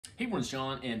Hey everyone, it's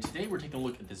John, and today we're taking a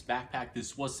look at this backpack.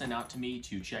 This was sent out to me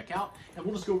to check out, and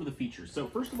we'll just go over the features. So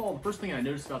first of all, the first thing I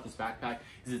noticed about this backpack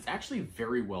is it's actually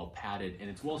very well padded, and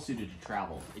it's well suited to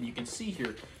travel. And you can see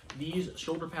here, these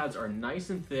shoulder pads are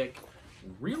nice and thick,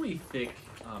 really thick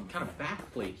kind of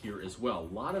back plate here as well.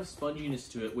 A lot of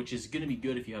sponginess to it, which is going to be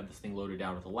good if you have this thing loaded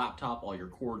down with a laptop, all your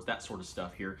cords, that sort of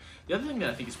stuff here. The other thing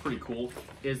that I think is pretty cool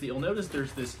is that you'll notice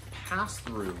there's this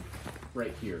pass-through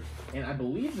right here. And I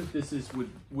believe that this is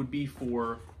would be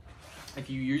for if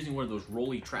you're using one of those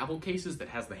rolly travel cases that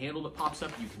has the handle that pops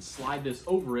up, you can slide this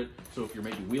over it. So if you're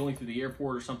maybe wheeling through the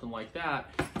airport or something like that,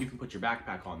 you can put your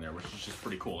backpack on there, which is just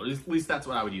pretty cool. At least that's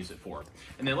what I would use it for.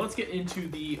 And then let's get into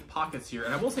the pockets here.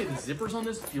 And I will say the zippers on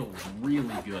this feel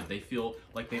really good. They feel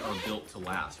like they are built to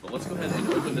last. But let's go ahead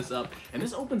and open this up. And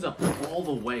this opens up all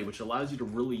the way, which allows you to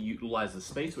really utilize the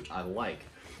space, which I like.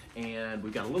 And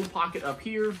we've got a little pocket up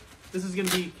here. This is going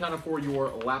to be kind of for your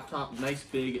laptop. Nice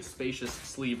big spacious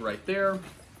sleeve right there.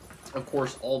 Of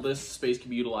course, all this space can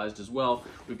be utilized as well.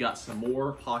 We've got some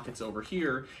more pockets over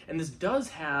here, and this does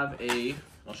have a,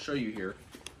 I'll show you here,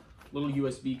 little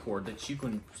USB cord that you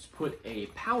can put a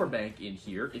power bank in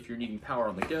here if you're needing power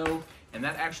on the go, and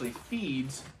that actually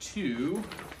feeds to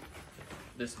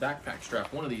this backpack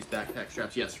strap, one of these backpack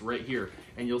straps, yes, right here.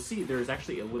 And you'll see there's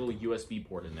actually a little USB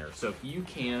port in there. So if you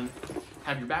can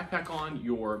have your backpack on,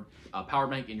 your power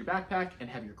bank in your backpack, and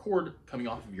have your cord coming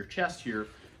off of your chest here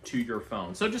to your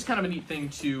phone. So just kind of a neat thing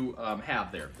to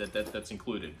have there, that's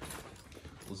included.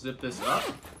 We'll zip this up.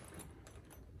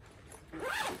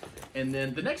 And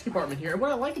then the next compartment here, and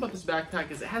what I like about this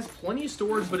backpack is it has plenty of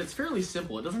storage, but it's fairly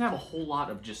simple. It doesn't have a whole lot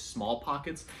of just small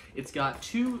pockets. It's got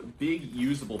two big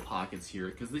usable pockets here,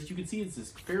 because this, you can see it's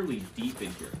just fairly deep in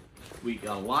here. We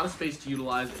got a lot of space to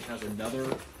utilize. It has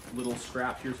another little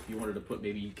strap here, so if you wanted to put,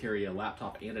 maybe you carry a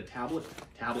laptop and a tablet.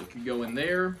 Tablet could go in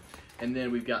there. And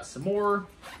then we've got some more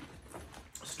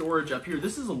storage up here.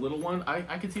 This is a little one.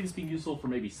 I could see this being useful for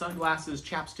maybe sunglasses,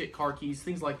 chapstick, car keys,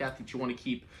 things like that that you want to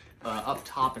keep up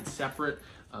top and separate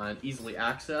and easily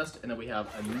accessed. And then we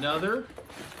have another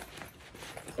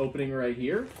opening right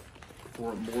here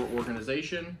for more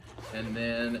organization, and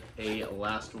then a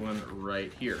last one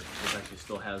right here, which actually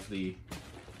still has the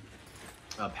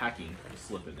packing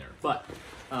slip in there. But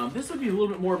this would be a little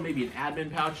bit more maybe an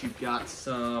admin pouch. You've got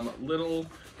some little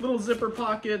zipper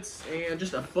pockets and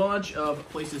just a bunch of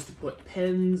places to put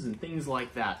pens and things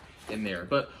like that in there.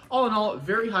 But all in all,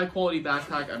 very high quality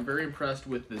backpack. I'm very impressed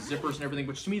with the zippers and everything,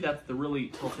 which to me that's the really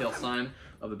telltale sign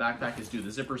of the backpack is, do the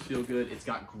zippers feel good? It's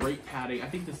got great padding. I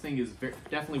think this thing is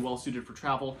definitely well suited for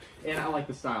travel, and I like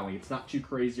the styling. It's not too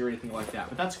crazy or anything like that.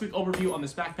 But that's a quick overview on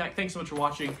this backpack. Thanks so much for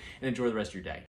watching, and enjoy the rest of your day.